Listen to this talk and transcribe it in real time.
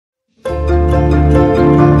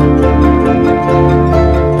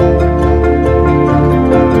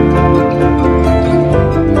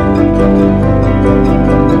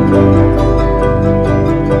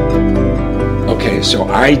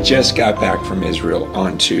I just got back from Israel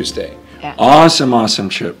on Tuesday. Yeah. Awesome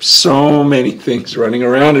trip. So many things running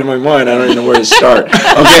around in my mind. I don't even know where to start.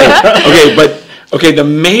 Okay, the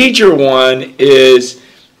major one is,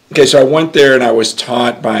 so I went there and I was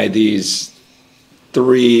taught by these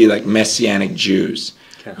 3 like Messianic Jews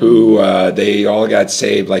who they all got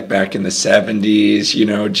saved like back in the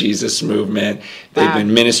 70s, Jesus movement. They've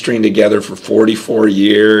been ministering together for 44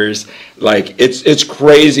 years. Like it's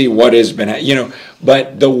crazy what has been,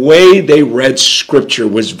 but the way they read scripture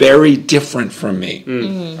was very different from me.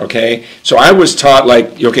 Okay? So I was taught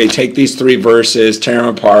like, take these 3 verses, tear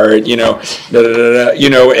them apart,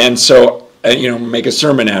 and so make a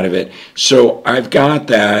sermon out of it. So I've got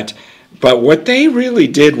that, but what they really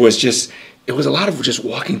did was it was a lot of just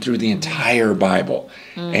walking through the entire Bible.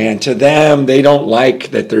 And to them, they don't like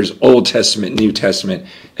that there's Old Testament, New Testament.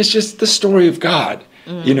 It's just the story of God,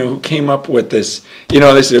 who came up with this.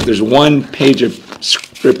 If there's one page of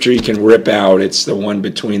scripture you can rip out, it's the one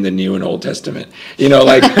between the New and Old Testament.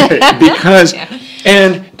 Because,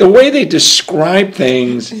 and the way they describe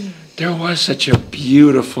things, there was such a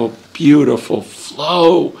beautiful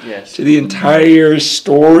flow to the entire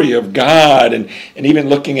story of God, and even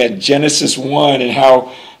looking at Genesis 1 and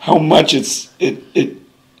how much it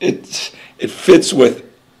fits with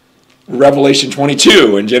Revelation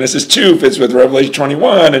 22, and Genesis 2 fits with Revelation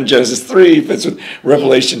 21, and Genesis 3 fits with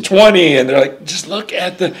Revelation 20, and they're like, just look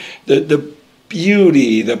at the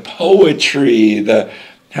beauty, the poetry,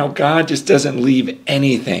 how God just doesn't leave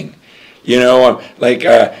anything.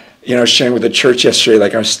 Sharing with the church yesterday,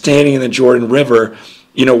 like I was standing in the Jordan River,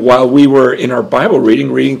 while we were in our Bible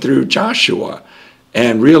reading through Joshua,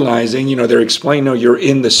 and realizing, they're explaining, no, you're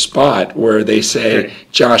in the spot where they say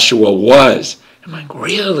Joshua was. I'm like,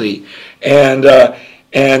 really?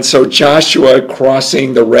 And so Joshua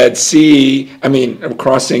crossing the Red Sea,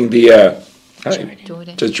 crossing the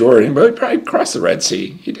Jordan. To Jordan, but he probably crossed the Red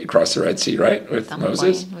Sea. He did cross the Red Sea, right, with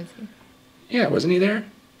Moses? Yeah, wasn't he there?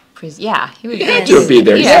 Yeah, he was. He had to be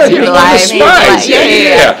there. Yeah, he was alive. on the spies.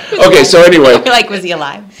 Yeah. Okay, so anyway. Was he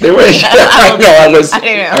alive? I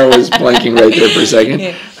was blanking right there for a second.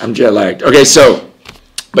 Yeah. I'm jet lagged. Okay, so,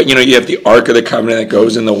 but you have the Ark of the Covenant that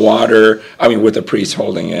goes in the water. With the priest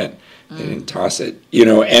holding it. They didn't toss it.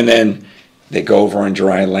 And then they go over on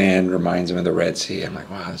dry land, reminds them of the Red Sea. I'm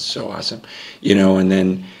like, wow, that's so awesome. And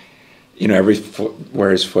then, every foot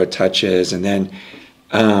where his foot touches, and then,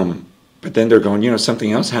 but then they're going,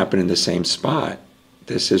 something else happened in the same spot.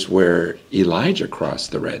 This is where Elijah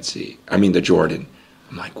crossed the Red Sea. The Jordan.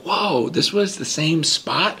 I'm like, whoa, this was the same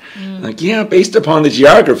spot? Like, yeah, based upon the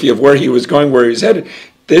geography of where he was going, where he was headed,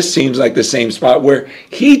 this seems like the same spot where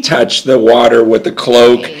he touched the water with the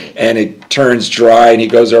cloak and it turns dry and he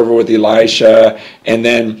goes over with Elisha and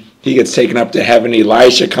then he gets taken up to heaven.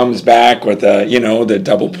 Elisha comes back with the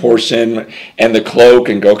double portion and the cloak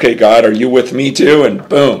and go, okay, God, are you with me too? And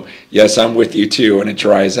boom, yes, I'm with you too. And it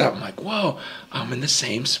dries up. I'm like, whoa, I'm in the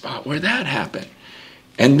same spot where that happened.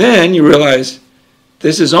 And then you realize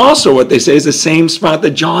this is also what they say is the same spot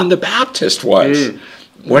that John the Baptist was,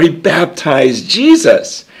 where he baptized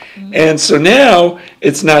Jesus. And so now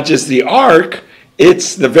it's not just the ark,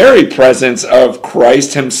 it's the very presence of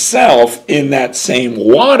Christ himself in that same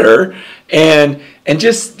water. And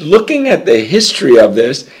just looking at the history of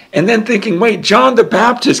this and then thinking, wait, John the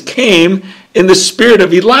Baptist came in the spirit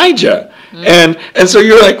of Elijah. And so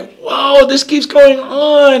you're like, whoa, this keeps going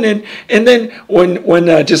on. And then when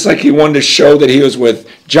just like he wanted to show that he was with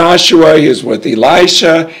Joshua, he was with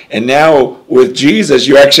Elisha, and now with Jesus,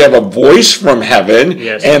 you actually have a voice from heaven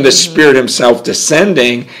and the Spirit himself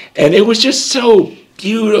descending. And it was just so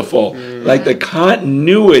beautiful, like the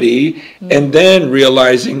continuity, and then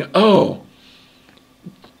realizing, oh,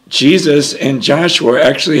 Jesus and Joshua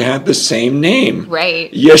actually had the same name.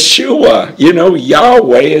 Right. Yeshua,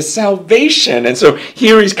 Yahweh is salvation. And so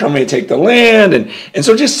here he's coming to take the land. And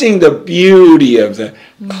so just seeing the beauty of the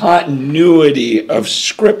continuity of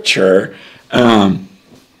Scripture. And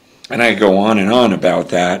I go on and on about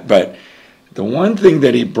that. But the one thing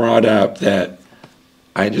that he brought up that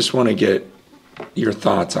I just want to get your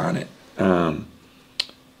thoughts on it.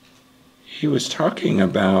 He was talking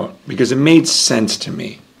about, because it made sense to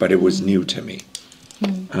me, but it was new to me.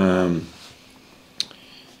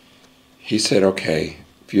 He said, okay,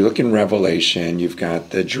 if you look in Revelation, you've got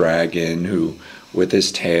the dragon who, with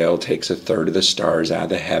his tail, takes a third of the stars out of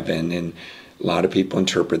the heaven, and a lot of people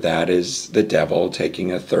interpret that as the devil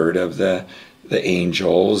taking a third of the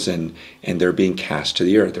angels, and they're being cast to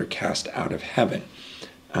the earth. They're cast out of heaven.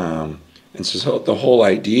 And so the whole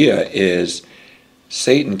idea is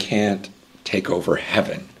Satan can't take over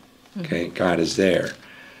heaven. Okay, God is there.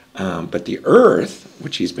 But the earth,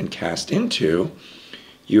 which he's been cast into,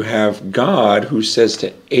 you have God who says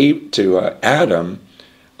to Adam,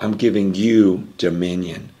 I'm giving you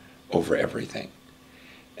dominion over everything.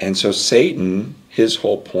 And so Satan, his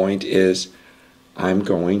whole point is, I'm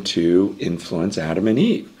going to influence Adam and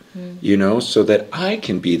Eve, so that I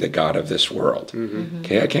can be the God of this world.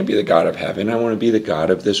 Okay, I can't be the God of heaven. I want to be the God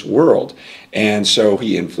of this world. And so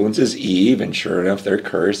he influences Eve, and sure enough, they're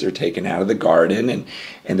cursed. They're taken out of the garden, and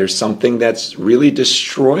there's something that's really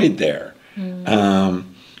destroyed there.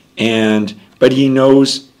 But he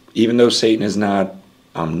knows, even though Satan is not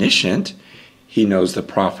omniscient, he knows the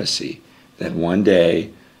prophecy that one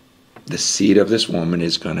day the seed of this woman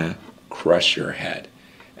is going to crush your head.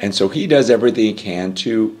 And so he does everything he can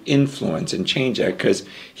to influence and change that, because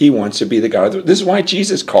he wants to be the God. This is why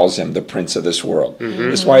Jesus calls him the prince of this world.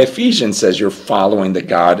 This is why Ephesians says you're following the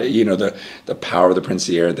God, the power of the prince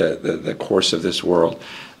of the air, the course of this world.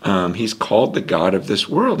 He's called the God of this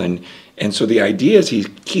world. And so the idea is he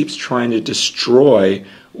keeps trying to destroy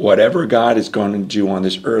whatever God is going to do on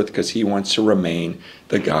this earth, because he wants to remain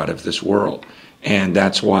the God of this world. And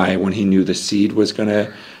that's why when he knew the seed was going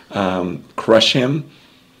to crush him,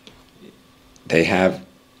 they have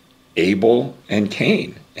Abel and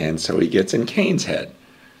Cain. And so he gets in Cain's head.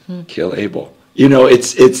 Kill Abel.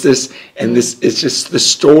 It's this, and this, it's just the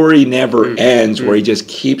story never ends, where he just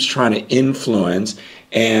keeps trying to influence.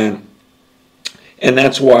 And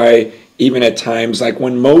that's why even at times, like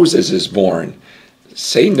when Moses is born,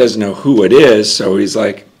 Satan doesn't know who it is, so he's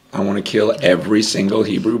like, I want to kill every single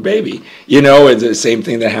Hebrew baby. It's the same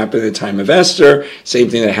thing that happened at the time of Esther, same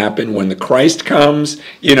thing that happened when the Christ comes.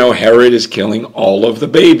 Herod is killing all of the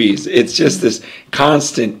babies. It's just this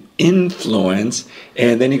constant influence.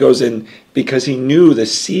 And then he goes in because he knew the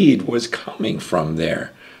seed was coming from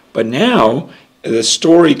there. But now the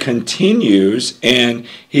story continues, and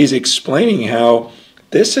he's explaining how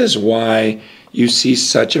this is why you see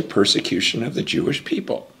such a persecution of the Jewish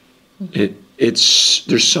people.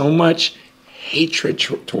 There's so much hatred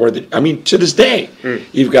toward to this day.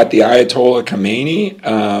 You've got the Ayatollah Khomeini,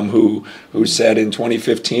 who said in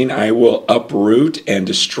 2015, I will uproot and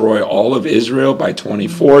destroy all of Israel by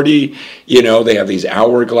 2040. They have these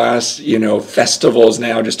hourglass, festivals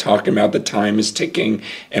now, just talking about the time is ticking,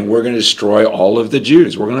 and we're going to destroy all of the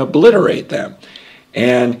Jews. We're going to obliterate them.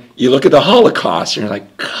 And you look at the Holocaust, and you're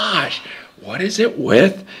like, gosh, what is it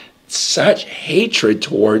with such hatred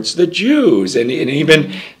towards the Jews, and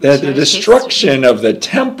even the destruction of the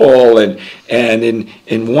temple, and in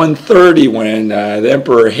 130 when the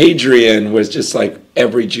Emperor Hadrian was just like,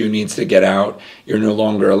 every Jew needs to get out. You're no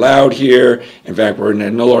longer allowed here. In fact, we're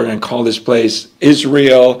no longer going to call this place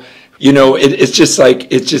Israel. It's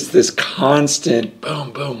just this constant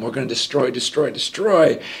boom, boom. We're going to destroy, destroy,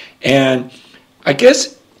 destroy. And I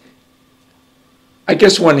guess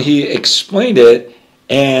when he explained it,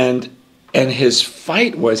 and his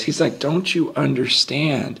fight was, he's like, don't you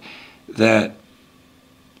understand that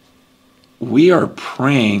we are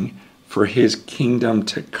praying for his kingdom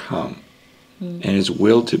to come and his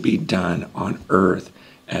will to be done on earth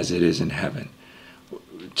as it is in heaven?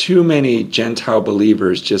 Too many Gentile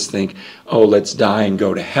believers just think, oh, let's die and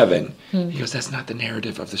go to heaven. He goes, that's not the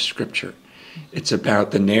narrative of the scripture. It's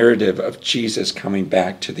about the narrative of Jesus coming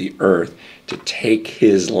back to the earth to take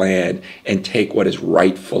his land and take what is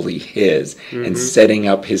rightfully his and setting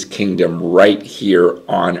up his kingdom right here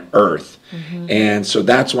on earth. And so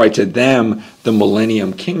that's why to them, the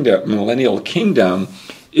millennial kingdom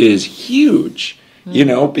is huge,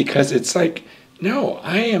 because it's like, no,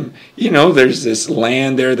 I am, there's this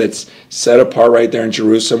land there that's set apart right there in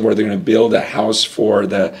Jerusalem where they're going to build a house for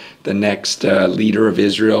the next leader of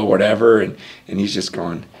Israel, whatever. And he's just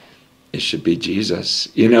going, it should be Jesus.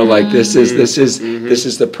 This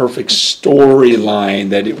is the perfect storyline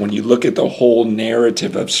that when you look at the whole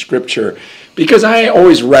narrative of Scripture, because I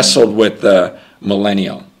always wrestled with the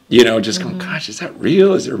millennial, just going, gosh, is that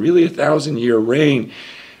real? Is there really 1,000-year reign?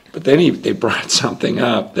 But then they brought something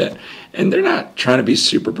up that, and they're not trying to be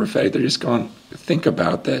super prophetic. They're just going, think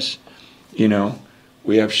about this.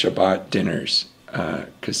 We have Shabbat dinners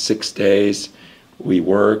because 6 days we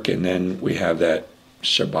work, and then we have that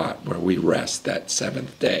Shabbat where we rest that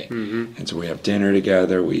seventh day. And so we have dinner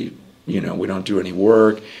together. We don't do any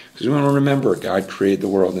work because we want to remember God created the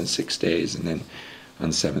world in 6 days, and then on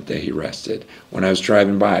the seventh day he rested. When I was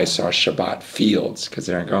driving by, I saw Shabbat fields because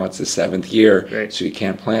they're like, oh, it's the seventh year, right, so you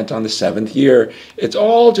can't plant on the seventh year. It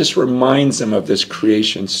all just reminds them of this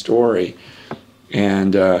creation story.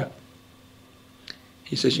 And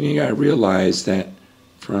he says, you got to realize that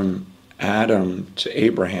from Adam to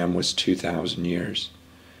Abraham was 2,000 years.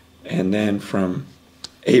 And then from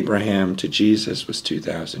Abraham to Jesus was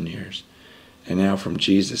 2,000 years. And now from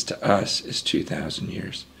Jesus to us is 2,000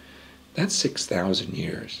 years. That's 6,000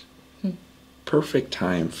 years. Perfect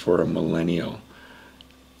time for a millennial,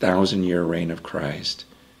 1,000-year reign of Christ,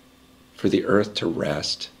 for the earth to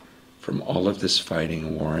rest from all of this fighting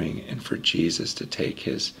and warring, and for Jesus to take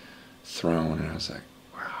his throne. And I was like,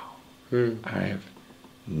 wow, I've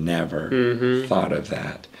never thought of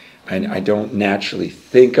that. I don't naturally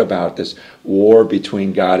think about this war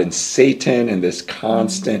between God and Satan and this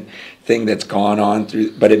constant thing that's gone on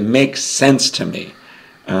through, but it makes sense to me.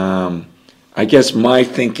 I guess my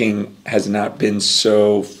thinking has not been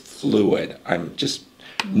so fluid. I'm just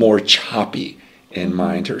more choppy in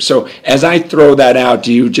my interpretation. So as I throw that out,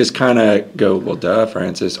 do you just kind of go, well, duh,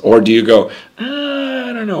 Francis? Or do you go,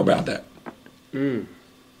 I don't know about that? No,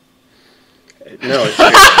 it's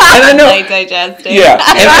And I know. Like digesting. Yeah,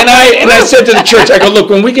 and I said to the church, I go, look,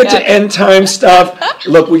 when we get to end time stuff,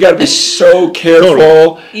 look, we got to be so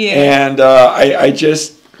careful. Yeah. And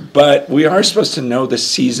but we are supposed to know the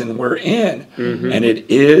season we're in. And it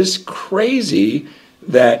is crazy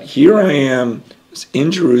that here I am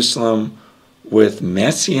in Jerusalem with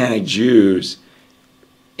Messianic Jews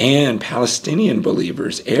and Palestinian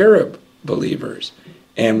believers, Arab believers,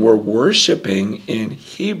 and we're worshiping in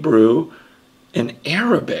Hebrew and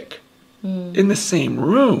Arabic in the same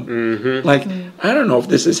room. Like, I don't know if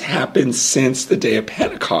this has happened since the day of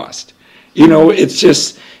Pentecost. You know, it's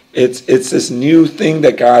just, it's this new thing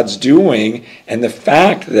that God's doing, and the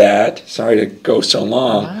fact that, sorry to go so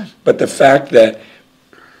long, but the fact that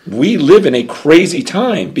we live in a crazy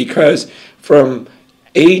time, because from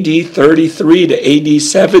AD 33 to AD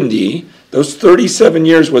 70, those 37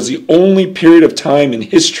 years was the only period of time in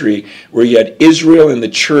history where you had Israel and the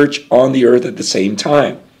church on the earth at the same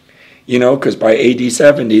time. You know, because by AD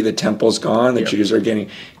 70, the temple's gone, the Jews are getting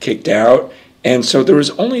kicked out. And so there was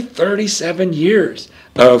only 37 years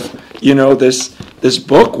of, you know, this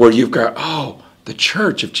book where you've got, the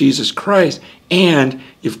church of Jesus Christ, and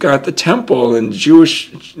you've got the temple and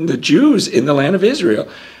the Jews in the land of Israel.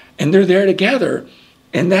 And they're there together.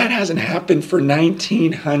 And that hasn't happened for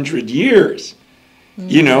 1,900 years,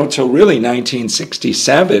 you know, till really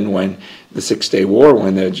 1967, when the Six-Day War,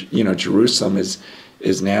 when Jerusalem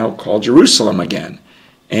is now called Jerusalem again.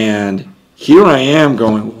 And here I am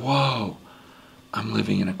going, whoa, I'm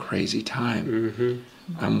living in a crazy time.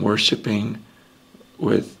 I'm worshiping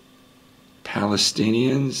with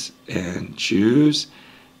Palestinians and Jews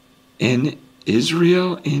in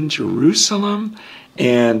Israel, in Jerusalem,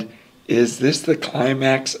 and is this the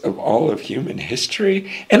climax of all of human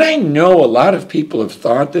history? And I know a lot of people have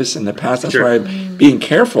thought this in the past. That's why I'm being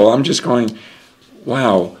careful. I'm just going,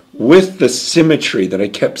 wow, with the symmetry that I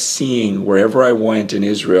kept seeing wherever I went in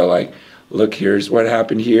Israel, like, look, here's what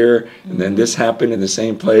happened here, and then this happened in the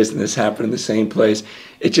same place, and this happened in the same place.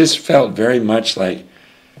 It just felt very much like,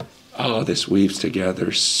 oh, this weaves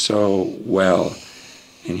together so well.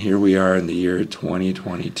 And here we are in the year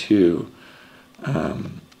 2022.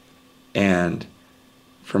 And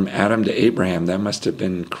from Adam to Abraham, that must have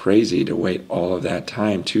been crazy to wait all of that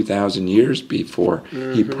time, 2,000 years before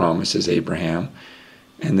he promises Abraham.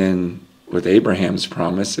 And then with Abraham's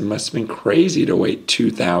promise, it must have been crazy to wait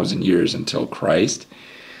 2,000 years until Christ.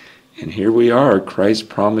 And here we are, Christ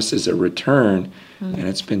promises a return, and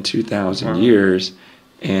it's been 2,000 years.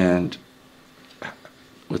 And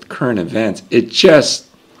with current events, it just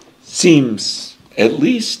seems at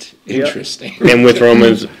least interesting. And with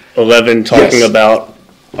Romans 11 talking about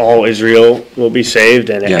all Israel will be saved,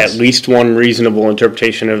 and at least one reasonable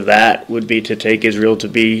interpretation of that would be to take Israel to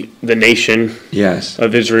be the nation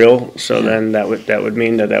of Israel. So then that would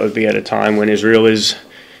mean that would be at a time when Israel is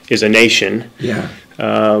a nation.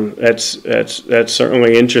 That's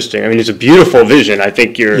certainly interesting. I mean, it's a beautiful vision. I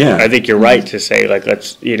think you're right to say, like,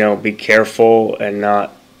 let's be careful and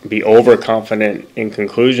not be overconfident in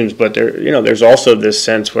conclusions. But there's also this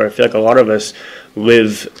sense where I feel like a lot of us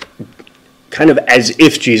live kind of as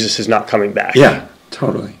if Jesus is not coming back. Yeah,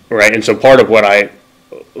 totally. Right, and so part of what I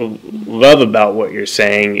love about what you're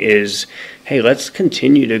saying is, hey, let's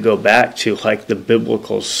continue to go back to like the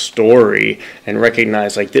biblical story and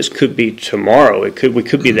recognize like this could be tomorrow. We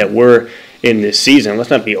could be that we're in this season. Let's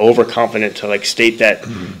not be overconfident to like state that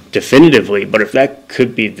definitively, but if that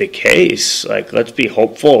could be the case, like let's be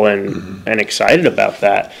hopeful and excited about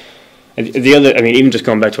that. And the other, I mean, even just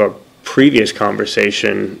going back to our previous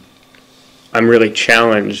conversation, I'm really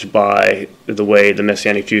challenged by the way the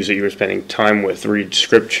Messianic Jews that you were spending time with read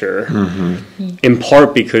Scripture, in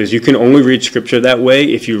part because you can only read Scripture that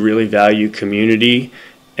way if you really value community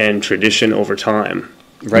and tradition over time.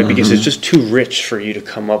 right? Because it's just too rich for you to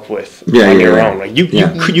come up with Yeah, on yeah, your yeah. own. Like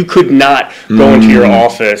Yeah. you could not go into your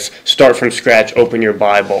office, start from scratch, open your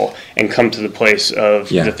Bible, and come to the place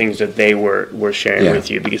of Yeah. the things that they were sharing Yeah.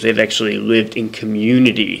 with you, because they've actually lived in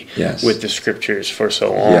community Yes. with the scriptures for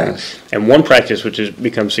so long. Yes. And one practice which has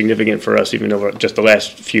become significant for us, even over just the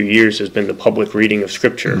last few years, has been the public reading of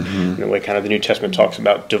Scripture. In the way kind of the New Testament talks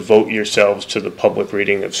about devote yourselves to the public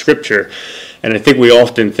reading of Scripture. And I think we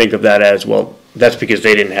often think of that as, well, that's because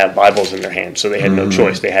they didn't have Bibles in their hands, so they had no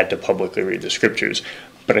choice. They had to publicly read the Scriptures.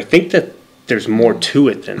 But I think that there's more to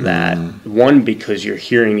it than that. One, because you're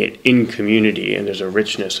hearing it in community, and there's a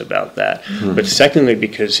richness about that. But secondly,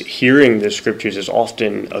 because hearing the Scriptures is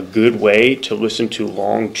often a good way to listen to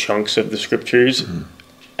long chunks of the Scriptures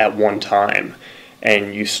at one time.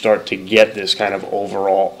 And you start to get this kind of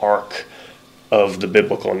overall arc of the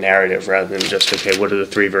biblical narrative, rather than just, okay, what are the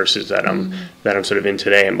 3 verses that I'm sort of in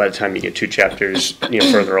today, and by the time you get 2 chapters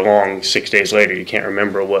further along, 6 days later, you can't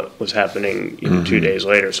remember what was happening 2 days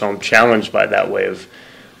later. So I'm challenged by that way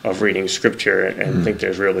of reading Scripture, and think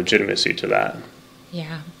there's real legitimacy to that.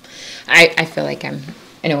 Yeah. I feel like in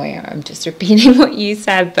a way, I'm just repeating what you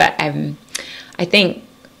said, but I think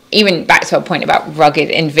even back to our point about rugged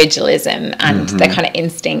individualism and the kind of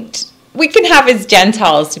instinct we can have as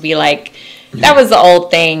Gentiles to be like, that was the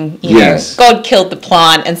old thing, you know, God killed the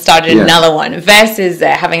plant and started another one, versus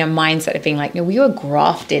having a mindset of being like, no, we were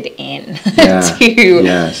grafted in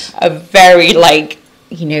to a very, like,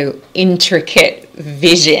 you know, intricate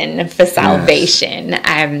vision for salvation,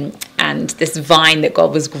 and this vine that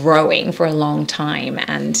God was growing for a long time.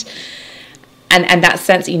 And that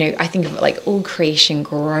sense, you know, I think of it like all creation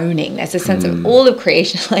groaning. There's a sense of all of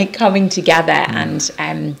creation like coming together,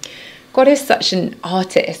 and God is such an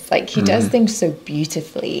artist. Like, he does things so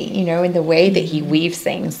beautifully, you know, in the way that he weaves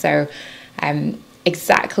things. So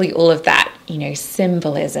exactly all of that, you know,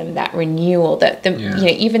 symbolism, that renewal, that the you know,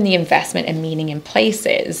 even the investment and meaning in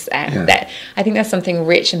places, that I think there's something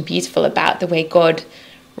rich and beautiful about the way God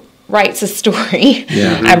writes a story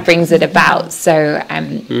and brings it about. So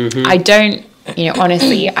I don't, you know,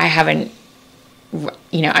 honestly, I haven't,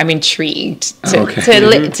 you know, I'm intrigued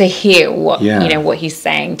to hear what, you know, what he's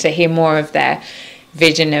saying, to hear more of their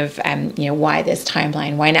vision of, you know, why this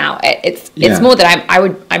timeline, why now. It's more that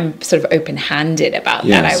I'm sort of open-handed about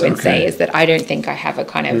that. I would say is that I don't think I have a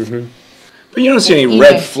kind of. But you don't see any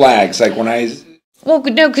red flags, like when I. Well,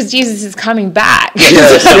 no, because Jesus is coming back.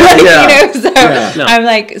 Yes, You know, so I'm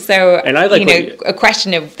like, so, and I like, you know, the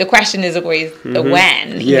question is always the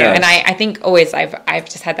when, you know, and I think always I've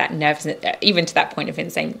just had that nervousness, even to that point of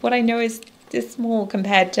him saying, what I know is this small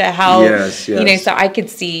compared to how, you know, so I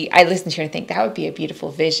listen to you and think that would be a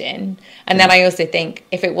beautiful vision. And then I also think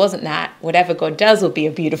if it wasn't that, whatever God does will be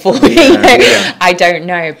a beautiful thing. I don't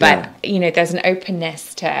know, but, you know, there's an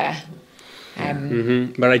openness to...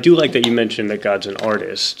 But I do like that you mentioned that God's an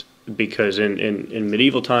artist, because in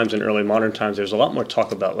medieval times and early modern times, there's a lot more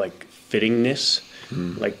talk about like fittingness.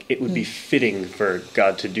 Like it would be fitting for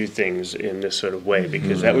God to do things in this sort of way,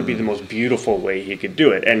 because that would be the most beautiful way he could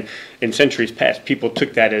do it. And in centuries past, people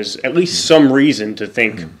took that as at least some reason to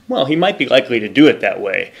think, well, he might be likely to do it that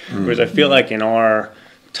way. Whereas I feel like in our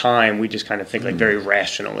time, we just kind of think like very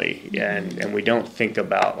rationally, and we don't think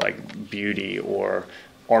about like beauty or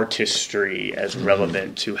artistry as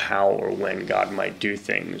relevant to how or when God might do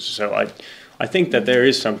things. So I think that there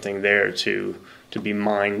is something there to be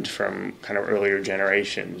mined from kind of earlier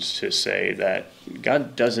generations, to say that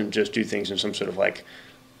God doesn't just do things in some sort of like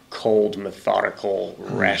cold, methodical,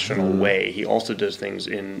 rational way. He also does things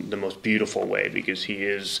in the most beautiful way, because he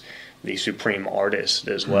is the supreme artist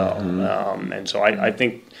as well. And so I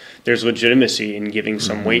think there's legitimacy in giving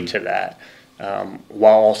some weight to that,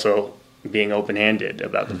 while also being open-handed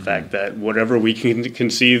about the fact that whatever we can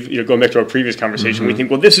conceive, you know, going back to our previous conversation, we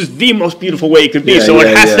think, well, this is the most beautiful way it could be, so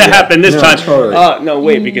it has to happen this time. Totally. No,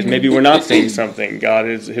 wait, because maybe we're not seeing something. God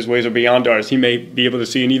his ways are beyond ours. He may be able to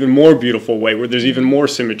see an even more beautiful way, where there's even more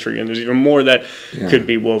symmetry and there's even more that could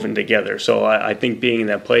be woven together. So I think being in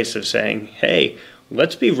that place of saying, hey,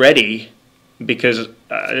 let's be ready, because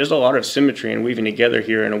there's a lot of symmetry and weaving together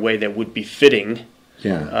here in a way that would be fitting.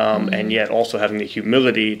 And yet also having the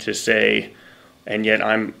humility to say, and yet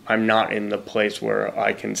I'm not in the place where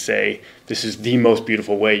I can say, this is the most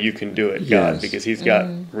beautiful way you can do it, God, because he's got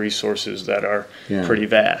resources that are pretty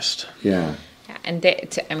vast. And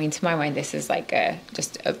to my mind, this is like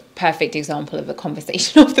just a perfect example of a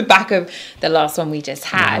conversation off the back of the last one we just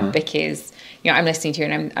had, because, you know, I'm listening to you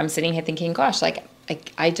and I'm sitting here thinking, gosh, like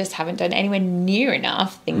I just haven't done anywhere near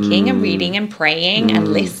enough thinking and reading and praying and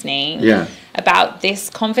listening about this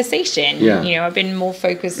conversation. You know, I've been more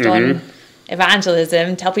focused on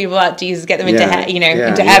evangelism, tell people about Jesus, get them into into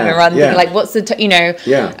yeah, heaven, rather than yeah. thinking like, what's the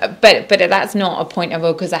Yeah. But that's not a point of,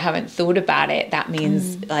 because I haven't thought about it, that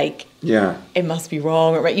means like it must be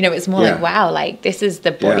wrong, or it's more like, wow, like this is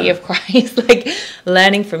the body of Christ, like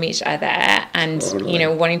learning from each other, and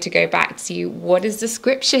wanting to go back to what does the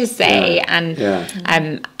scripture say,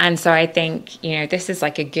 and so I think this is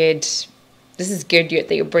like this is good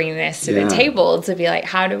that you're bringing this to the table, to be like,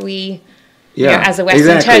 how do we as a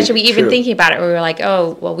Western church, are we even thinking about it, where we're like,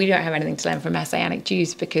 oh well, we don't have anything to learn from Messianic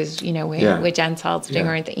Jews because we're Gentiles doing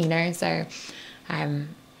our own thing, so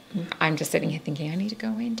I'm just sitting here thinking I need to go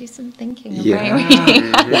away and do some thinking. Well,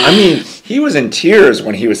 I mean, he was in tears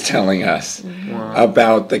when he was telling us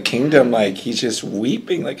about the kingdom. Like, he's just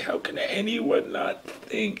weeping. Like, how can anyone not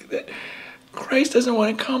think that Christ doesn't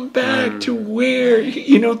want to come back to where,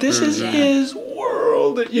 this is his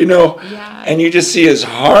world, and you just see his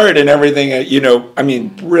heart and everything, I mean,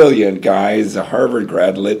 brilliant guy. He's a Harvard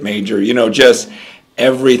grad, lit major, just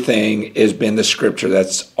everything has been the scripture.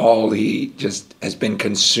 That's all he just has been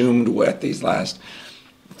consumed with these last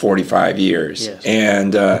 45 years. Yes.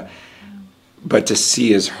 And, but to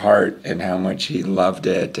see his heart and how much he loved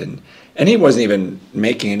it, and he wasn't even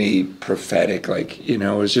making any prophetic,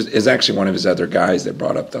 it's actually one of his other guys that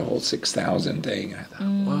brought up the whole 6,000 thing. I thought,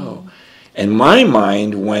 whoa. And my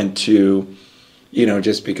mind went to,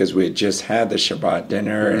 just because we had just had the Shabbat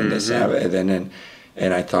dinner and the Sabbath,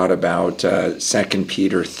 and I thought about 2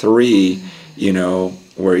 Peter 3,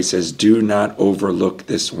 where he says, do not overlook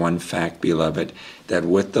this one fact, beloved, that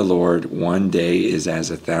with the Lord 1 day is as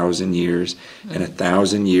 1,000 years, and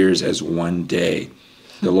 1,000 years as 1 day.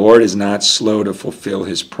 The Lord is not slow to fulfill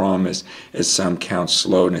his promise, as some count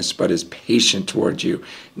slowness, but is patient towards you,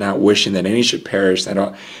 not wishing that any should perish.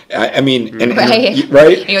 Right? And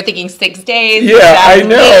you're thinking 6 days. Yeah, I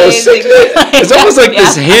know. 6 days. It's almost like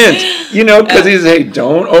this hint, because he's saying,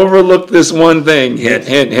 don't overlook this one thing. Hint,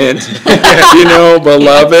 hint, hint.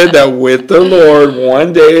 Beloved, that with the Lord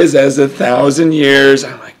 1 day is as 1,000 years.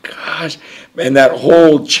 I'm like, gosh. And that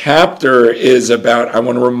whole chapter is about, I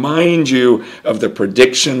want to remind you of the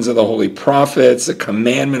predictions of the holy prophets, the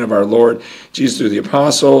commandment of our Lord Jesus through the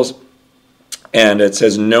apostles. And it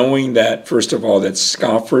says, knowing that, first of all, that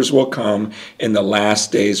scoffers will come in the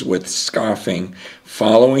last days with scoffing,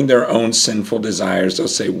 following their own sinful desires. They'll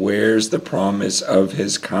say, where's the promise of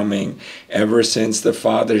his coming? Ever since the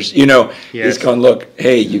fathers, he's going, look,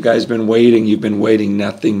 hey, you guys been waiting. You've been waiting.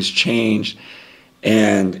 Nothing's changed.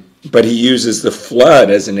 But he uses the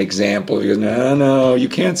flood as an example. He goes, no, you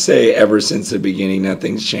can't say ever since the beginning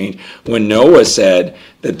nothing's changed. When Noah said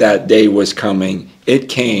that day was coming, it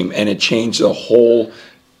came, and it changed the whole,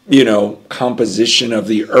 composition of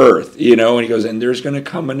the earth, and he goes, and there's going to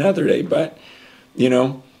come another day. But,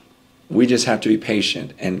 we just have to be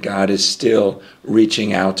patient, and God is still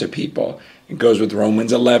reaching out to people. It goes with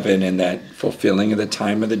Romans 11 and that fulfilling of the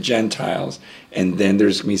time of the Gentiles. And then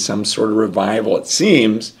there's going to be some sort of revival, it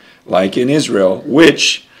seems, like in Israel,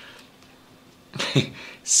 which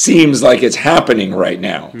seems like it's happening right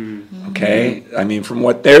now. Okay? I mean, from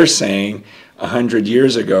what they're saying, 100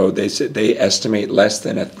 years ago, they said they estimate less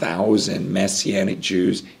than 1,000 Messianic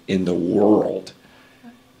Jews in the world.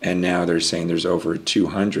 And now they're saying there's over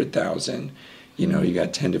 200,000. You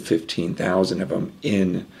got 10 to 15,000 of them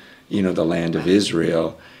in the land of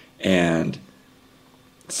Israel, and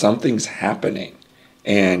something's happening.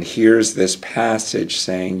 And here's this passage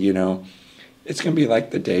saying, it's going to be like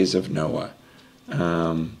the days of Noah.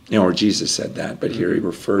 Or Jesus said that, but here he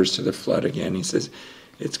refers to the flood again. He says,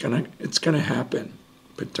 it's going to happen,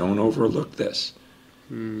 but don't overlook this.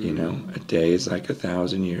 A day is like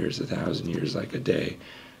 1,000 years, 1,000 years like a day.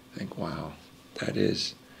 I think, wow, that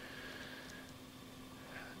is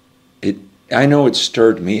it. I know it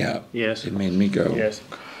stirred me up. Yes. It made me go, yes.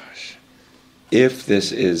 Gosh, if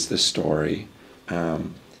this is the story,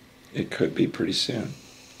 it could be pretty soon.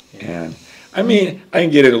 Yeah. And I mean, I can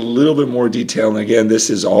get it a little bit more detail. And again, this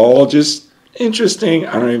is all just interesting.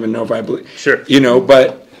 I don't even know if I believe. Sure.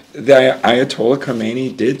 But the Ayatollah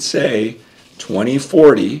Khomeini did say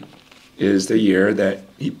 2040 is the year that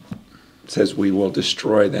he says we will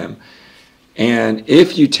destroy them. And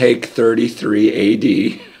if you take 33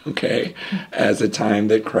 AD, okay, as the time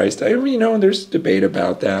that Christ, and there's debate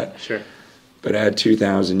about that. Sure. But add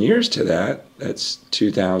 2,000 years to that, that's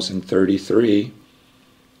 2033.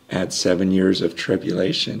 Add 7 years of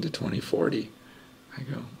tribulation to 2040. I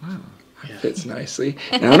go, wow, that fits nicely.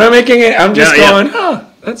 Now I'm not making it, I'm just going,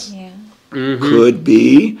 that's could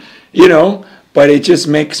be, but it just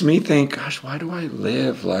makes me think, gosh, why do I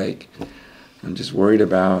live like I'm just worried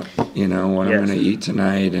about, what I'm going to eat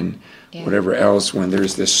tonight and whatever else, when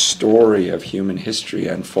there's this story of human history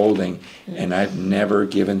unfolding, and I've never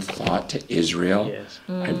given thought to Israel. Yes.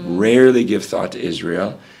 I rarely give thought to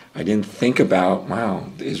Israel. I didn't think about, wow,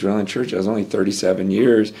 the Israeli church was only 37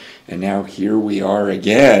 years, and now here we are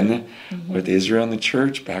again with Israel and the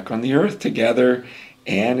church back on the earth together,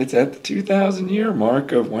 and it's at the 2,000-year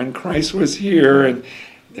mark of when Christ was here, and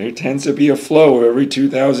there tends to be a flow every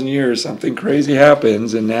 2,000 years. Something crazy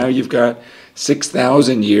happens, and now you've got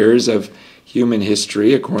 6,000 years of human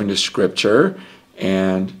history according to Scripture,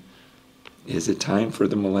 and is it time for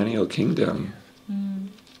the millennial kingdom?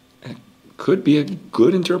 It could be a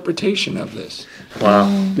good interpretation of this. Wow.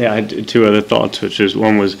 Yeah, I had two other thoughts, which is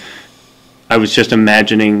one was I was just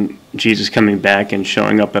imagining Jesus coming back and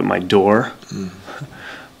showing up at my door,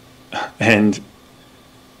 and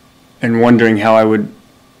wondering how I would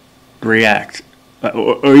react,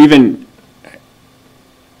 or even.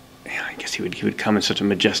 I guess he would come in such a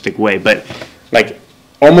majestic way, but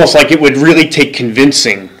almost like it would really take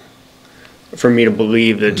convincing for me to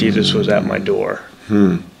believe that Jesus was at my door.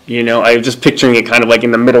 I was just picturing it kind of like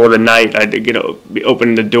in the middle of the night. I'd be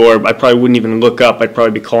opening the door. I probably wouldn't even look up. I'd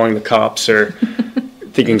probably be calling the cops or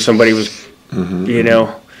thinking somebody was,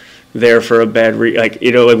 there for a bad would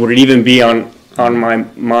it even be on my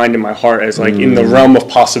mind and my heart as in the realm of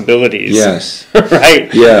possibilities? Yes.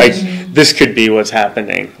 Right? Yes. This could be what's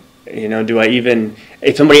happening. Do I even,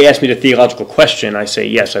 if somebody asks me the theological question, I say,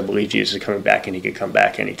 yes, I believe Jesus is coming back and he could come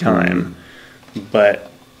back anytime. But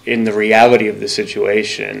in the reality of the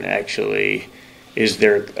situation, actually, is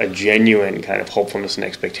there a genuine kind of hopefulness and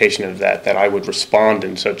expectation of that I would respond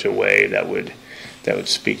in such a way that would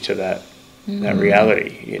speak to that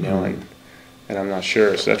reality, and I'm not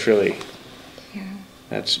sure. So that's really...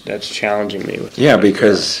 That's challenging me.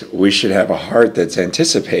 Because we should have a heart that's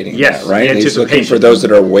anticipating that, right? And he's looking for those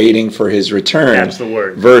that are waiting for his return. That's the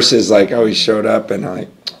word. Versus he showed up and is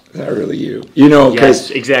that really you? Yes,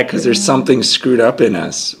 exactly. Because there's something screwed up in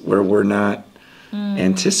us where we're not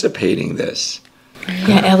anticipating this.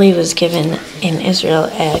 Yeah, Ellie was given in Israel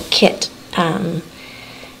a kit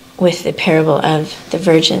with the parable of the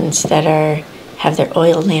virgins that have their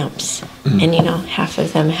oil lamps, and half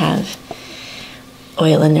of them have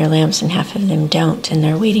oil in their lamps and half of them don't, and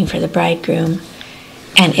they're waiting for the bridegroom,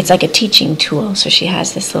 and it's like a teaching tool. So she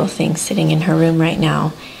has this little thing sitting in her room right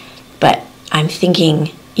now, but I'm thinking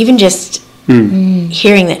even just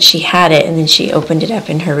hearing that she had it, and then she opened it up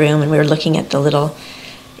in her room, and we were looking at the little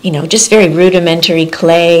just very rudimentary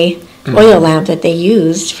clay oil lamp that they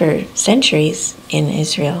used for centuries in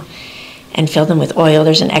Israel, and filled them with oil.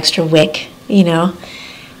 There's an extra wick, and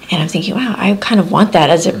I'm thinking, wow, I kind of want that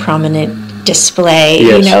as a prominent display,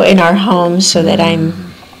 in our home, so that I'm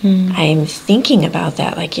thinking about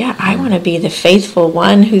that. I want to be the faithful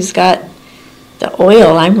one who's got the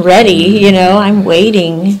oil. I'm ready, I'm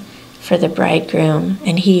waiting for the bridegroom.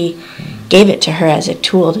 And he gave it to her as a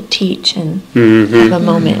tool to teach and have a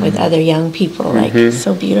moment with other young people.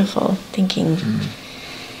 So beautiful, thinking.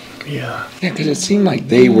 Yeah, because it seemed like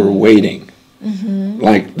they were waiting.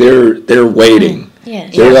 They're waiting.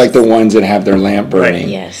 Yes. They're like the ones that have their lamp burning. Right.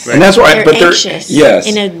 Yes. And that's why, they're anxious. Yes.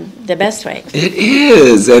 In the best way. It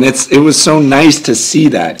is, and it was so nice to see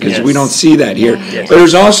that, because we don't see that here. Yes. But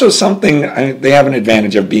there's also something, they have an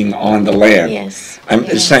advantage of being on the land. Yes.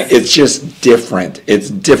 It's just different.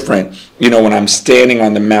 It's different, when I'm standing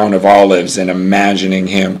on the Mount of Olives and imagining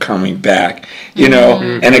him coming back,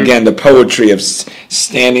 and again, the poetry of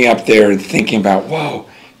standing up there and thinking about, whoa,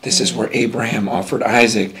 this is where Abraham offered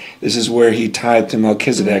Isaac. This is where he tithed to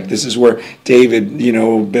Melchizedek. This is where David,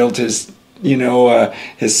 built his,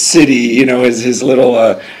 his city, his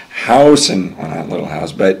little house, and not little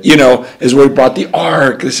house, but is where he brought the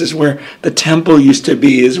ark. This is where the temple used to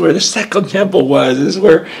be. This is where the second temple was. This is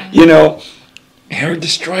where Herod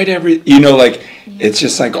destroyed it's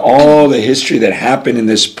just all the history that happened in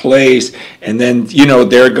this place, and then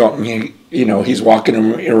they're going. He's walking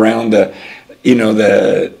around the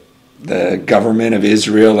government of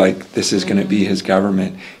Israel, this is going to be his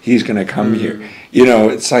government. He's going to come here.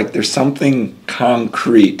 It's there's something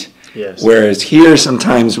concrete. Yes. Whereas here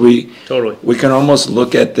sometimes we can almost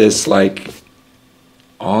look at this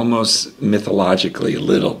almost mythologically a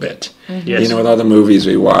little bit. Yes. With all the movies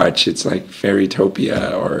we watch, it's like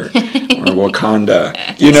Fairytopia or Wakanda.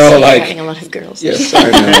 Having a lot of girls. Yes, I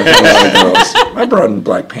know, a lot of girls. I brought in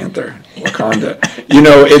Black Panther, Wakanda.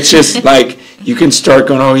 It's just you can start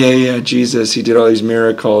going, oh yeah, Jesus, he did all these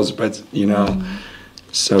miracles, but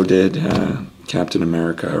so did Captain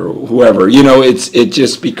America or whoever. It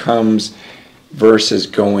just becomes versus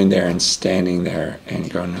going there and standing there and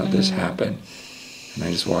going, no, this happened. And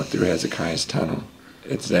I just walked through Hezekiah's tunnel.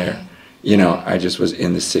 It's there. You know, I just was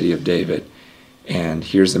in the city of David. And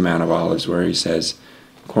here's the Mount of Olives where he says,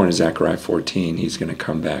 according to Zechariah 14, he's going to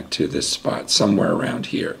come back to this spot somewhere around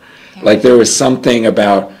here. Like there was something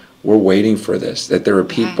about, we're waiting for this, that there are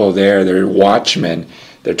people there, there are watchmen,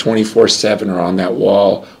 they're 24/7 are on that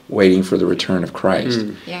wall waiting for the return of Christ.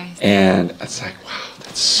 And it's like, wow,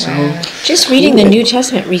 that's so Just reading the New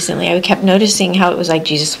Testament recently, I kept noticing how it was like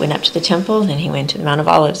Jesus went up to the temple, then he went to the Mount of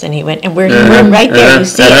Olives, and he went, and we're right there. You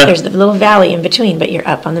see it, there's the little valley in between, but you're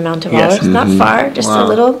up on the Mount of Olives, not far, just a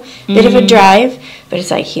little bit of a drive, but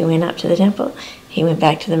it's like he went up to the temple, he went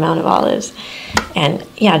back to the Mount of Olives. And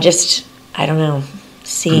yeah, just, I don't know,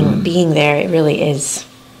 being there, it really is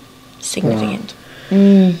significant.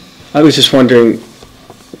 I was just wondering,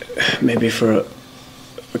 maybe for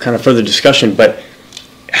a kind of further discussion, but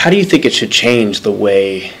how do you think it should change the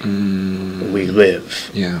way we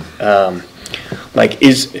live? Like,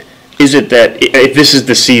 is it that if this is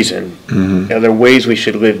the season, are there ways we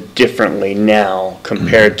should live differently now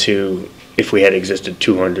compared to if we had lived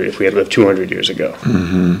 200 years ago?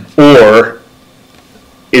 Or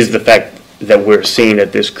is the fact that we're seeing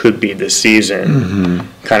that this could be the season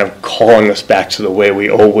kind of calling us back to the way we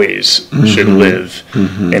always should live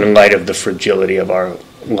in light of the fragility of our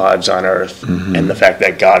lives on earth and the fact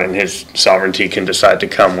that God in his sovereignty can decide to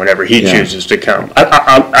come whenever he chooses to come?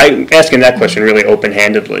 I'm asking that question really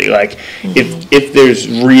open-handedly. Like, if there's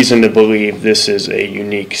reason to believe this is a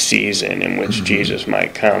unique season in which Jesus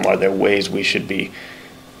might come, are there ways we should be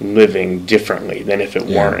living differently than if it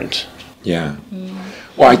weren't?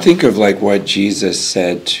 Well, I think of like what Jesus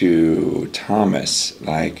said to Thomas,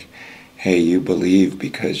 like, hey, you believe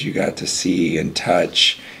because you got to see and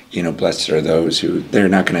touch, you know, blessed are those who they're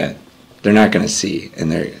not gonna see.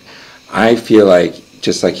 And I feel like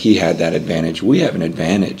just like he had that advantage, we have an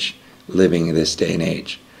advantage living in this day and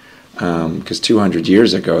age. Because 200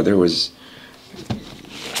 years ago there was,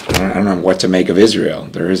 I don't know what to make of Israel.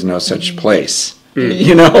 There is no such place.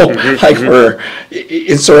 You know, like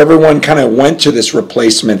and so everyone kind of went to this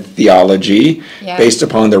replacement theology based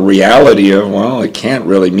upon the reality of, well, it can't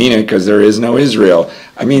really mean it because there is no Israel.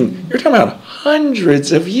 I mean, you're talking about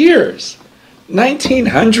hundreds of years,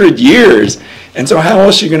 1900 years. And so how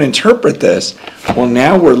else are you going to interpret this? Well,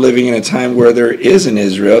 now we're living in a time where there is an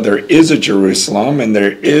Israel, there is a Jerusalem, and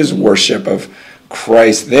there is worship of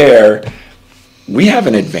Christ there. We have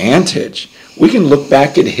an advantage. We can look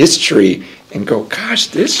back at history and go, gosh,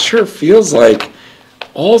 this sure feels like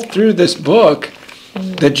all through this book,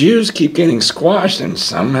 the Jews keep getting squashed and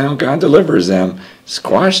somehow God delivers them.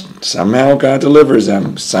 Squashed, somehow God delivers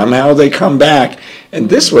them. Somehow they come back. And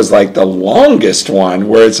this was like the longest one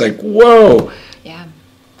where it's like, whoa.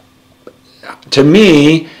 To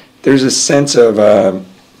me, there's a sense of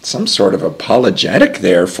some sort of apologetic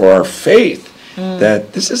there for our faith.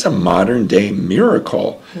 That this is a modern day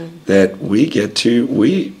miracle that we get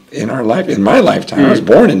to, in my lifetime, I was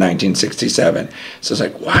born in 1967. So it's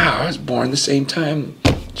like, wow, I was born the same time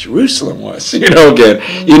Jerusalem was,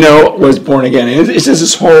 was born again. And it's just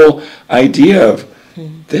this whole idea of,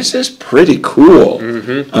 this is pretty cool.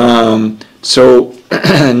 So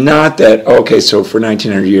not that, okay, so for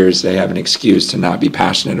 1900 years they have an excuse to not be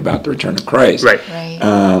passionate about the return of Christ. Right.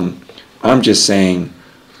 I'm just saying,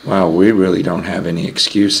 wow, we really don't have any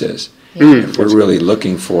excuses. If we're really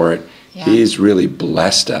looking for it, he's really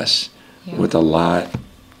blessed us with a lot.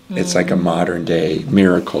 It's like a modern day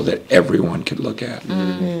miracle that everyone could look at.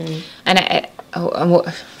 And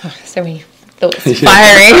so many thoughts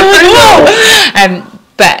firing.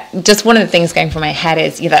 But just one of the things going through my head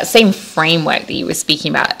is that same framework that you were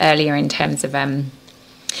speaking about earlier in terms of am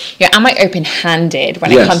I open-handed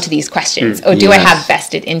when I come to these questions, or do I have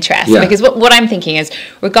vested interest? Because what I'm thinking is,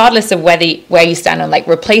 regardless of where you stand on like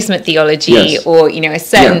replacement theology or a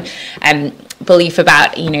certain belief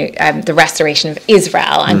about the restoration of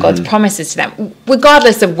Israel and God's promises to them,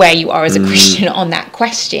 regardless of where you are as a Christian on that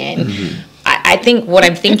question, I think what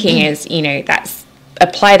I'm thinking is that's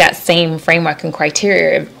apply that same framework and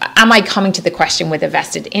criteria of, am I coming to the question with a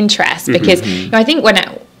vested interest? Because I think when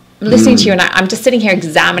listening to you, and I'm just sitting here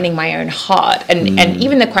examining my own heart, and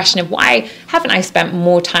even the question of why haven't I spent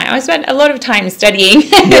more time? I spent a lot of time studying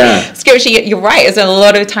scripture. You're right. It's a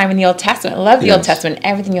lot of time in the Old Testament. I love the Old Testament.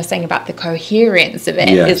 Everything you're saying about the coherence of it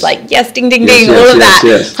is like, yes, ding, ding, ding, all of that,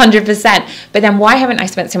 100%. But then why haven't I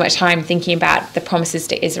spent so much time thinking about the promises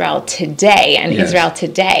to Israel today and Israel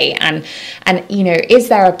today? And is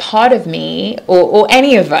there a part of me or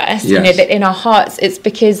any of us, that in our hearts, it's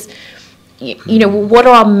because you know, what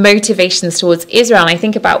are our motivations towards Israel? And I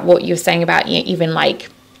think about what you're saying about, you know, even like,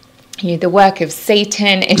 you know, the work of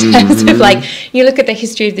Satan in terms of like, you look at the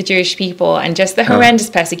history of the Jewish people and just the horrendous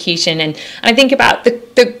persecution. And I think about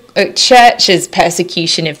the church's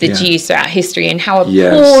persecution of the Jews throughout history and how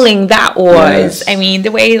appalling that was. I mean,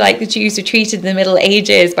 the way like the Jews were treated in the Middle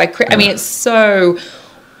Ages by, I mean, it's so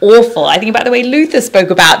awful. I think about the way Luther spoke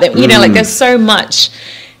about them, you know, like there's so much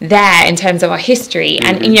there in terms of our history,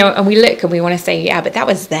 and you know, and we look and we want to say, yeah, but that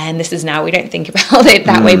was then, this is now. We don't think about it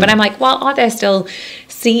that way. But I'm like, well, are there still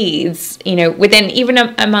seeds, you know, within even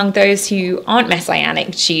among those who aren't Messianic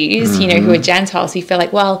Jews, you know, who are Gentiles, who feel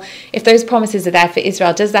like, well, if those promises are there for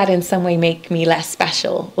Israel, does that in some way make me less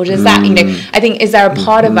special, or does that, you know, I think, is there a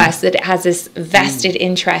part of us that has this vested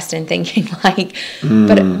interest in thinking like,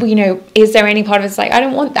 but you know, is there any part of us like, I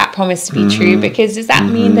don't want that promise to be true, because does that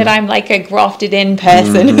mean that I'm like a grafted in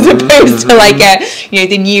person as opposed to like a, you know,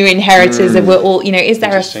 the new inheritors and we're all, you know, is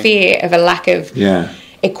there a fear of a lack of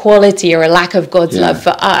equality or a lack of God's love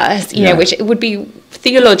for us, you know, which it would be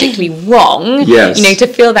theologically wrong, you know, to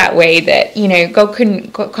feel that way, that, you know, God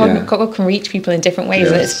can reach people in different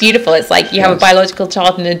ways, and it's beautiful. It's like you have a biological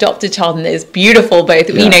child and an adopted child, and it's beautiful both,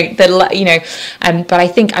 you know, but I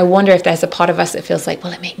think, I wonder if there's a part of us that feels like,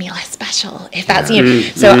 well, it made me less special, if that's, you know,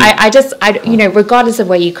 so I you know, regardless of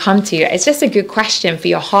where you come to, it's just a good question for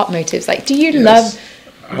your heart motives. Like, do you love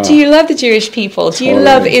the Jewish people? Do you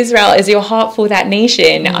love Israel? Is your heart for that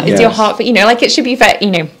nation? Is your heart for, you know, like it should be for, you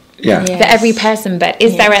know, for every person, but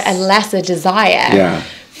is there a lesser desire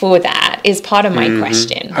for that, is part of my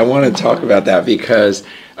question. I want to talk about that because,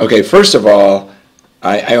 okay, first of all,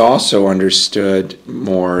 I also understood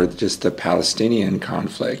more just the Palestinian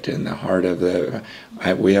conflict in the heart of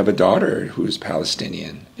we have a daughter who's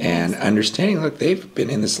Palestinian, and understanding, look, they've been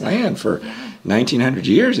in this land for 1900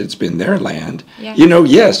 years. It's been their land. You know,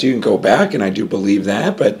 yes, you can go back, and I do believe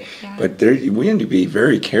that, but we need to be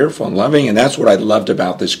very careful and loving, and that's what I loved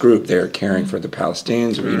about this group. They're caring for the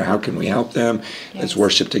Palestinians. You know, how can we help them? Let's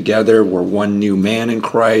worship together. We're one new man in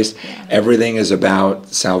Christ. Everything is about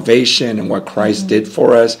salvation and what Christ did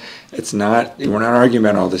for us. It's not, we're not arguing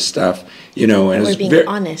about all this stuff, you know. And we're being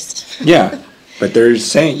honest. But they're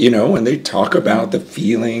saying, you know, when they talk about the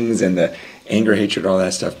feelings and the anger, hatred, all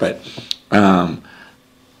that stuff. But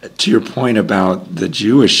to your point about the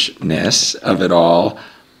Jewishness of it all,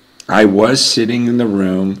 I was sitting in the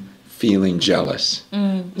room feeling jealous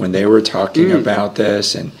when they were talking about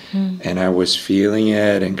this, and I was feeling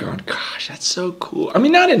it and going, gosh, that's so cool. I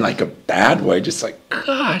mean, not in like a bad way, just like,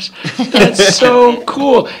 gosh, that's so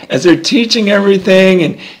cool. As they're teaching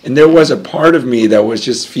everything, and there was a part of me that was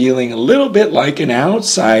just feeling a little bit like an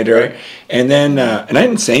outsider, and then, and I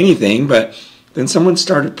didn't say anything, but then someone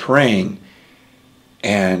started praying,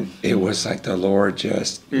 and it was like the Lord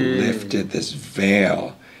just lifted this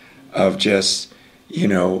veil of just, you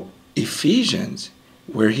know, Ephesians,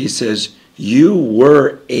 where he says, you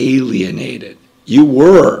were alienated. You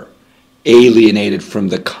were alienated from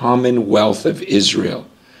the commonwealth of Israel,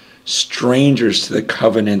 strangers to the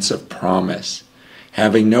covenants of promise,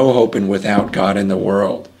 having no hope and without God in the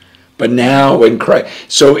world. But now in Christ.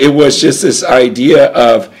 So it was just this idea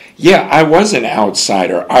of, I was an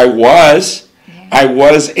outsider. I was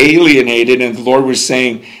alienated, and the Lord was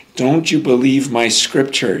saying, don't you believe my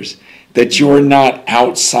scriptures? That you're not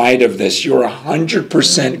outside of this. You're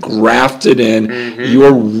 100% grafted in.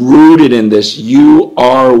 You're rooted in this. You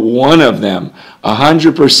are one of them.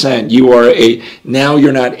 100%. You are now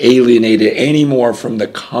you're not alienated anymore from the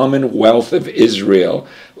commonwealth of Israel.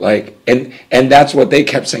 Like, and that's what they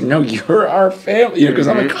kept saying. No, you're our family. You know, because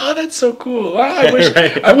I'm like, oh, that's so cool.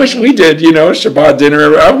 I wish we did, you know, Shabbat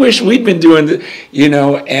dinner. I wish we'd been doing this, you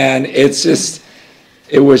know, and it's just,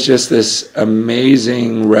 it was just this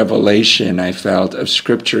amazing revelation I felt of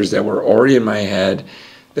scriptures that were already in my head,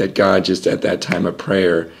 that God just at that time of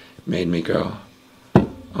prayer made me go,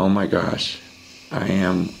 oh my gosh, I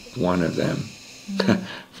am one of them.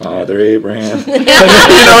 Father Abraham. You know,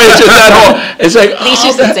 it's just that whole, it's like, at least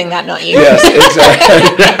you should sing that, not you. Yes,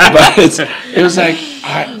 exactly. But it was like,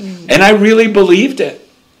 and I really believed it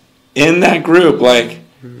in that group, like,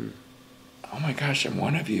 oh my gosh, I'm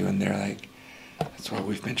one of you. And they're like, that's what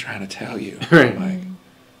we've been trying to tell you. I'm like,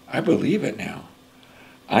 I believe it now.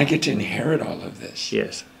 I get to inherit all of this.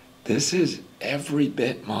 Yes. This is every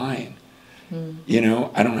bit mine. You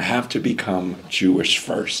know, I don't have to become Jewish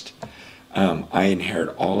first. I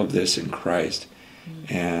inherit all of this in Christ.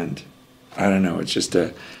 And I don't know, it's just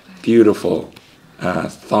a beautiful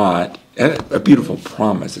thought, a beautiful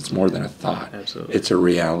promise. It's more than a thought. Absolutely. It's a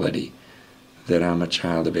reality that I'm a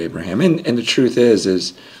child of Abraham. And the truth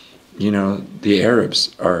is, you know, the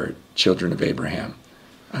Arabs are children of Abraham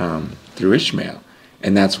through Ishmael.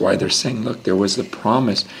 And that's why they're saying, look, there was the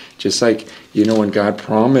promise. Just like, when God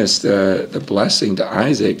promised the blessing to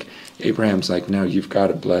Isaac, Abraham's like, no, you've got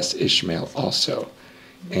to bless Ishmael also.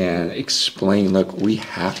 And explain, look, we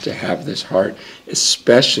have to have this heart,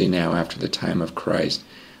 especially now after the time of Christ.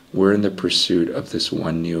 We're in the pursuit of this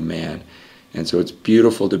one new man. And so it's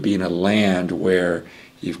beautiful to be in a land where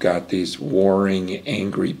you've got these warring,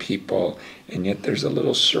 angry people, and yet there's a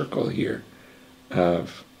little circle here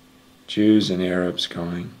of Jews and Arabs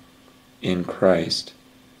going, in Christ,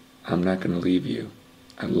 I'm not going to leave you.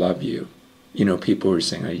 I love you. People were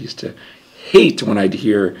saying, I used to hate when I'd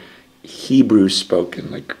hear Hebrew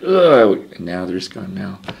spoken, like, ugh. And now they're just going,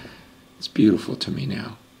 no, it's beautiful to me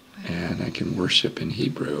now. And I can worship in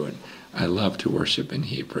Hebrew, and I love to worship in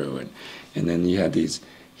Hebrew. And then you had these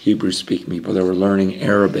Hebrew-speaking people that were learning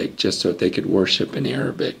Arabic just so that they could worship in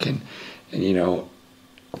Arabic. And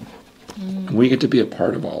we get to be a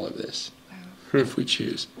part of all of this if we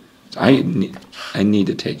choose. So I need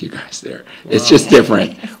to take you guys there. Wow. It's just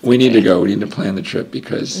different. We need to go. We need to plan the trip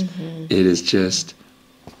because it is just,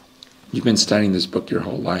 you've been studying this book your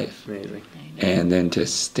whole life. Amazing. And then to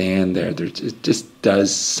stand there, it just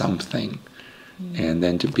does something. And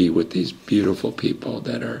then to be with these beautiful people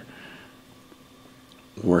that are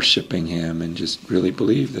worshiping him and just really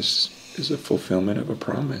believe this is a fulfillment of a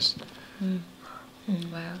promise.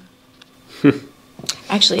 Wow.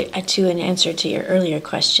 Actually, to an answer to your earlier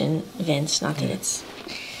question, Vince, not that it's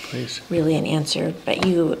really an answer, but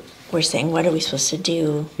you were saying, what are we supposed to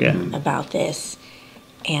do about this?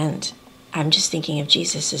 And I'm just thinking of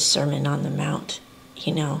Jesus' Sermon on the Mount,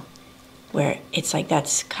 where it's like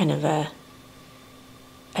that's kind of a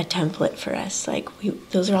template for us. Like,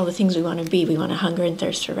 those are all the things we want to be. We want to hunger and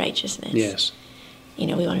thirst for righteousness. Yes. We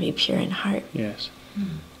want to be pure in heart. Yes.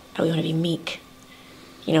 We want to be meek.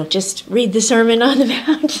 Just read the Sermon on the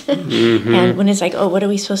Mount. And when it's like, oh, what are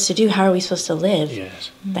we supposed to do? How are we supposed to live?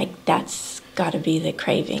 Yes. Like, that's got to be the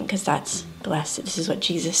craving, because that's blessed. This is what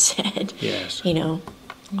Jesus said. Yes.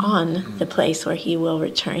 On the place where he will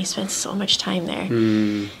return. He spent so much time there.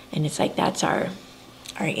 And it's like, that's our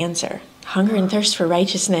answer. Hunger and thirst for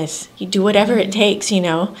righteousness. You do whatever it takes,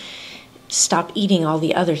 Stop eating all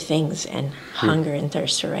the other things and hunger and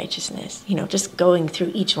thirst for righteousness. Just going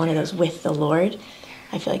through each one of those with the Lord,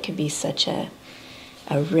 I feel like could be such a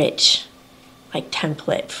rich,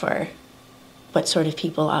 template for what sort of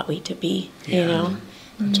people ought we to be,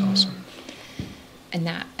 That's awesome.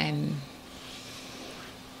 And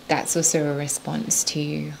that's also a response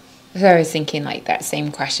to, so I was thinking that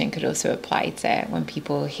same question could also apply to when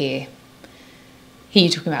people hear you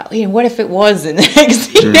talking about, what if it was in the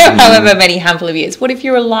next, however many handful of years, what if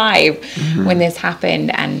you're alive when this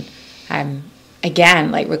happened? And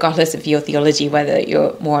again, regardless of your theology, whether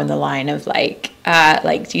you're more on the line of like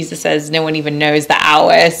Jesus says, no one even knows the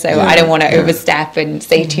hour, so I don't want to overstep and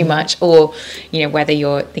say too much, or whether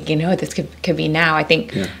you're thinking, this could be now. I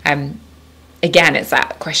think again, it's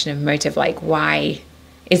that question of motive, why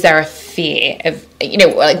is there a fear of,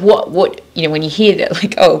 what when you hear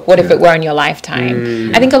that, what if it were in your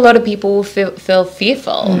lifetime? I think a lot of people will feel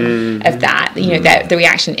fearful of that. That the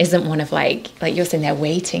reaction isn't one of like you're saying, they're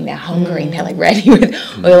waiting, they're hungering, they're ready with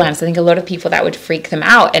oil lamps. I think a lot of people, that would freak them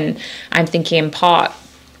out. And I'm thinking in part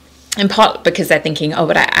because they're thinking,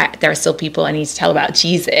 but there are still people I need to tell about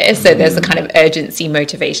Jesus. So there's a kind of urgency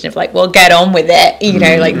motivation of get on with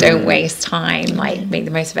it, don't waste time, make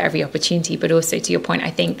the most of every opportunity. But also, to your point, I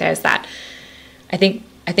think there's that, I think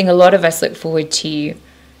a lot of us look forward to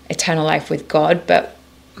eternal life with God, but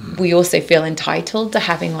we also feel entitled to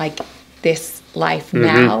having this life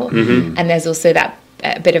now. And there's also that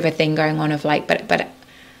bit of a thing going on of but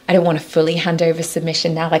I don't want to fully hand over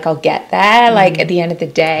submission now. I'll get there. At the end of the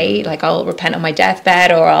day, I'll repent on my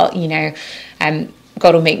deathbed, or I'll,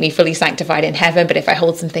 God will make me fully sanctified in heaven. But if I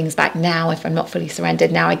hold some things back now, if I'm not fully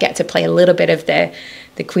surrendered now, I get to play a little bit of the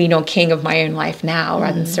queen or king of my own life now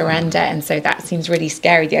rather than surrender. And so that seems really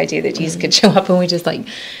scary, the idea that Jesus could show up and we're just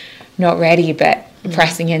not ready, but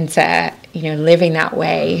pressing into, living that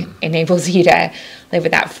way enables you to live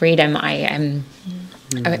with that freedom. I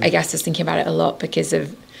guess I was thinking about it a lot because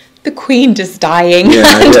of the Queen just dying. So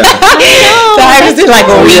I was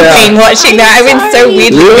weeping watching that. I've been so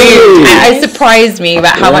weirdly moved. It surprised me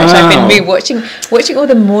about how much I've been moved watching all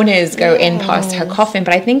the mourners go in past her coffin.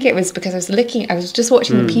 But I think it was because I was just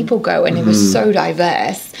watching the people go, and it was so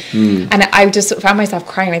diverse. And I just found myself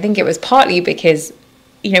crying. I think it was partly because,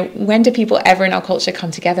 when do people ever in our culture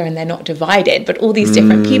come together and they're not divided? But all these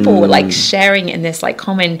different people were sharing in this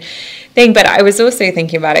common thing. But I was also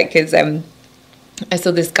thinking about it because I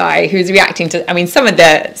saw this guy who's reacting to, I mean, some of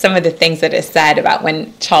the things that are said about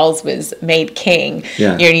when Charles was made king.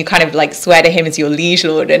 Yeah. You know, you kind of like swear to him as your liege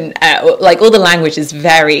lord, and like all the language is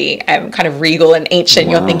very kind of regal and ancient.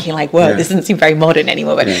 Wow. You're thinking like, whoa, this doesn't seem very modern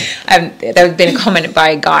anymore. But there had been a comment by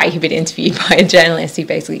a guy who'd been interviewed by a journalist who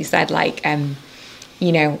basically said like,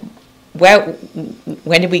 you know, when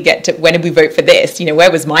did we vote for this? You know,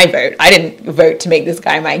 where was my vote? I didn't vote to make this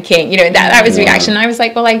guy my king. You know, that was the reaction. I was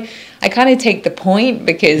like, well, I kind of take the point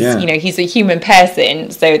because, you know, he's a human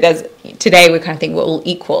person. So today we kind of think we're all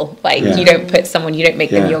equal. Like you don't make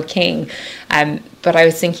them your king. But I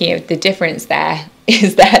was thinking of the difference there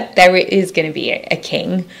is that there is going to be a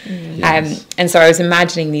king. Yes. And so I was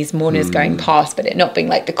imagining these mourners going past, but it not being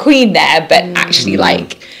like the queen there, but actually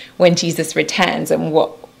like when Jesus returns and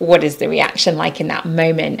what is the reaction like in that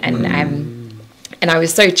moment. And I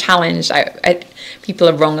was so challenged. People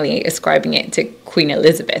are wrongly ascribing it to Queen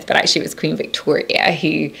Elizabeth, but actually it was Queen Victoria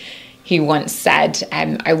who once said,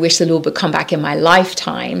 I wish the Lord would come back in my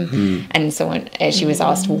lifetime. And so she was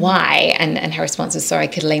asked why, and her response was, so I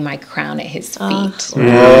could lay my crown at his feet.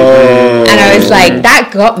 And I was like,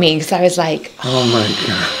 that got me, because I was like, oh my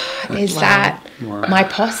God, is that my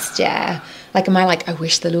posture? Like, am I like, I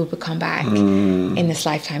wish the Lord would come back in this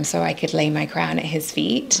lifetime so I could lay my crown at his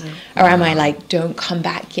feet? Or am I like, don't come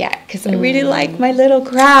back yet because I really like my little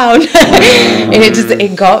crown? And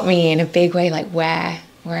it got me in a big way, like, where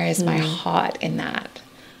is my heart in that?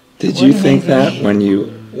 Did you think that when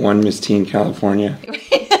you won Miss Teen California?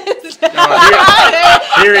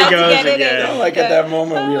 Here he goes again. Like at that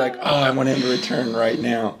moment, we're like, oh, I want him to return right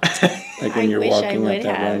now. Like when you're walking up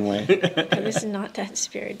that runway. I was not that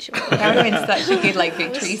spiritual. That would have been such a good like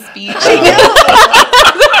victory speech.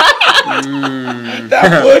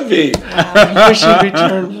 That would be. I wish he'd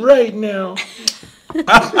return right now.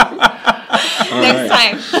 Next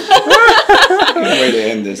time. Good way to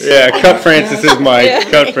end this. Yeah, cut Francis's mic.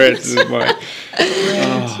 Cut Francis's mic.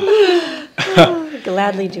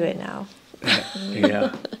 Gladly do it now.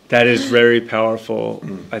 Yeah, that is very powerful.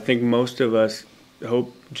 I think most of us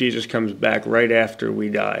hope Jesus comes back right after we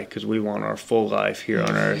die because we want our full life here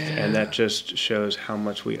on earth. And that just shows how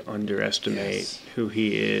much we underestimate who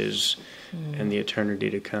he is and the eternity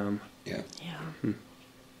to come. Yeah.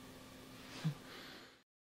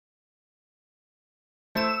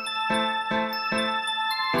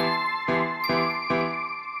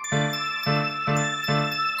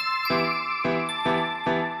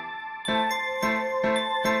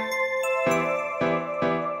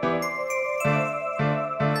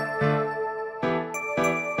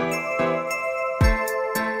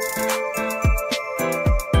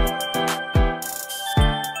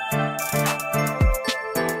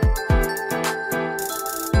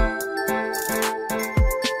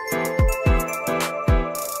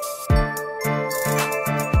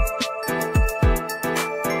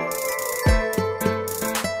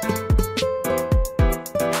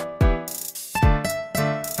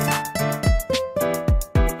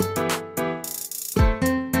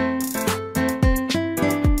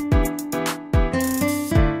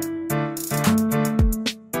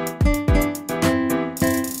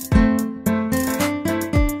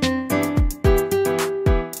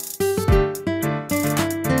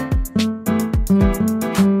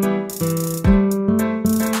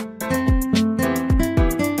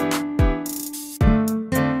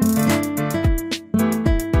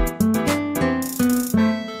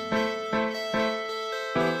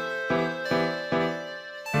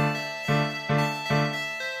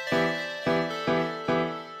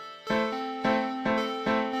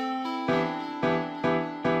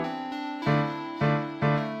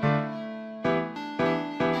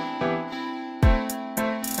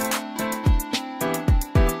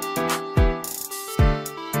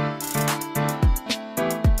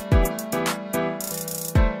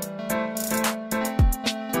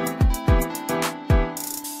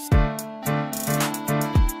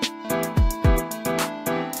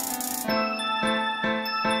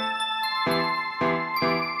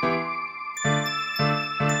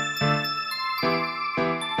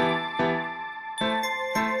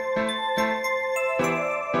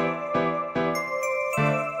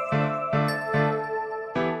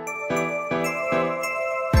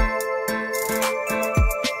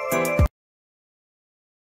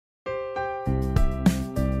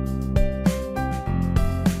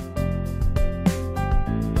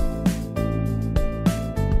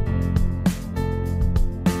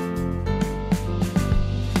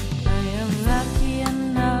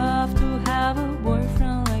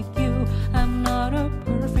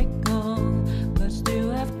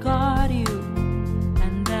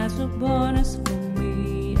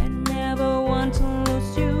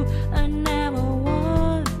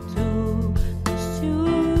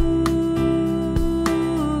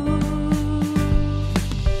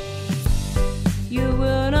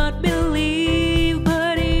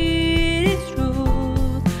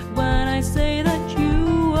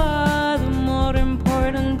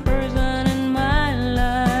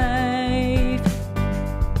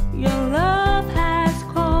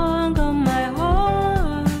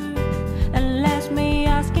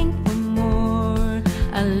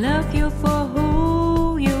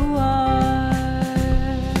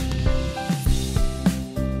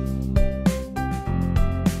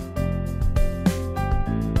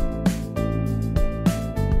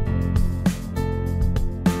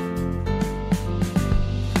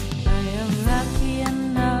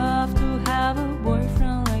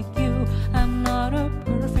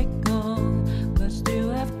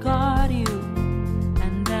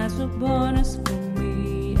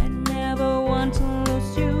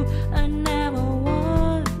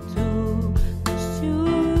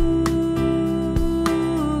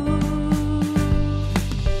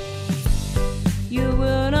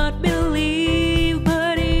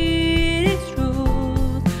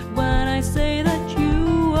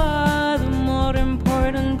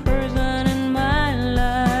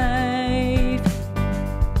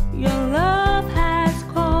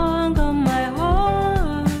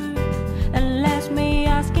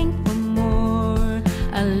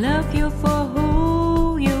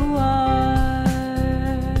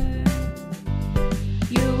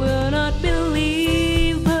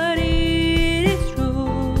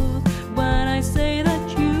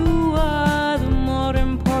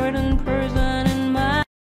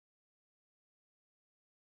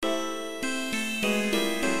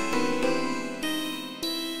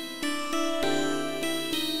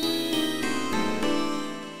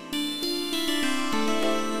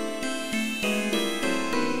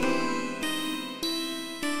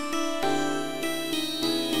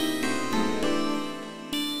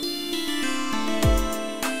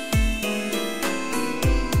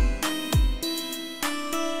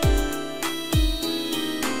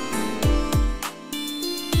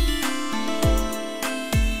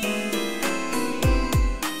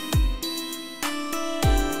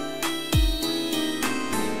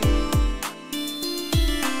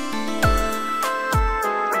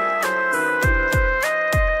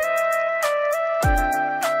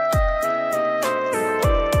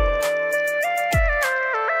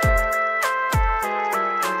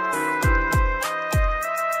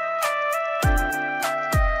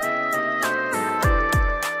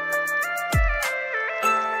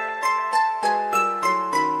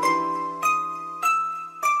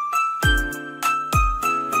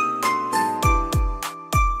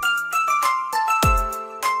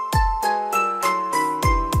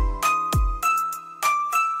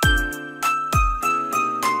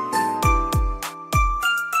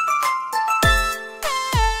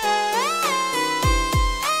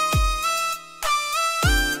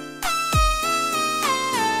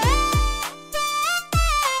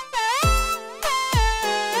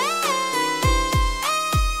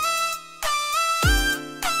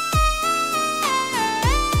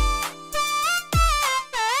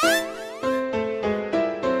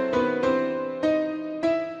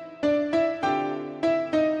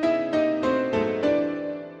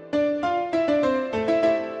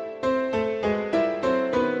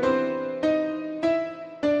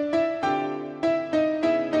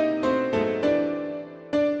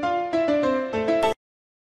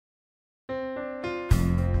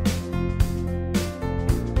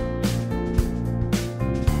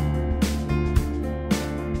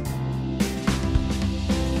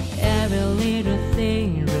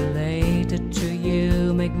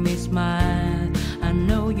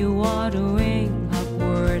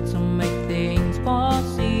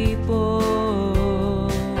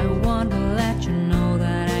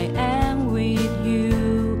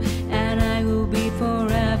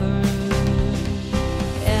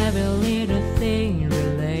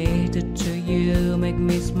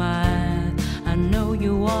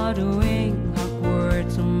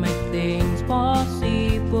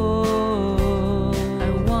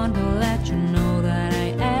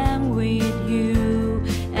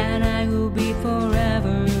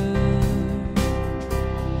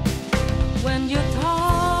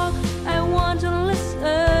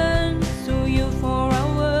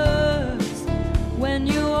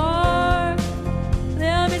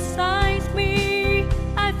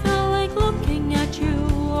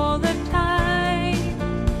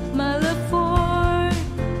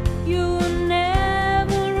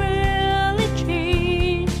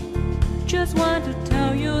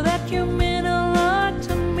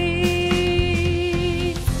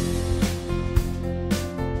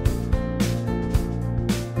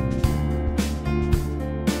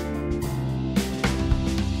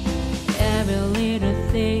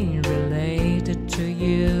 Everything related to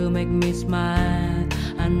you make me smile.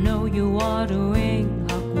 I know you are the wings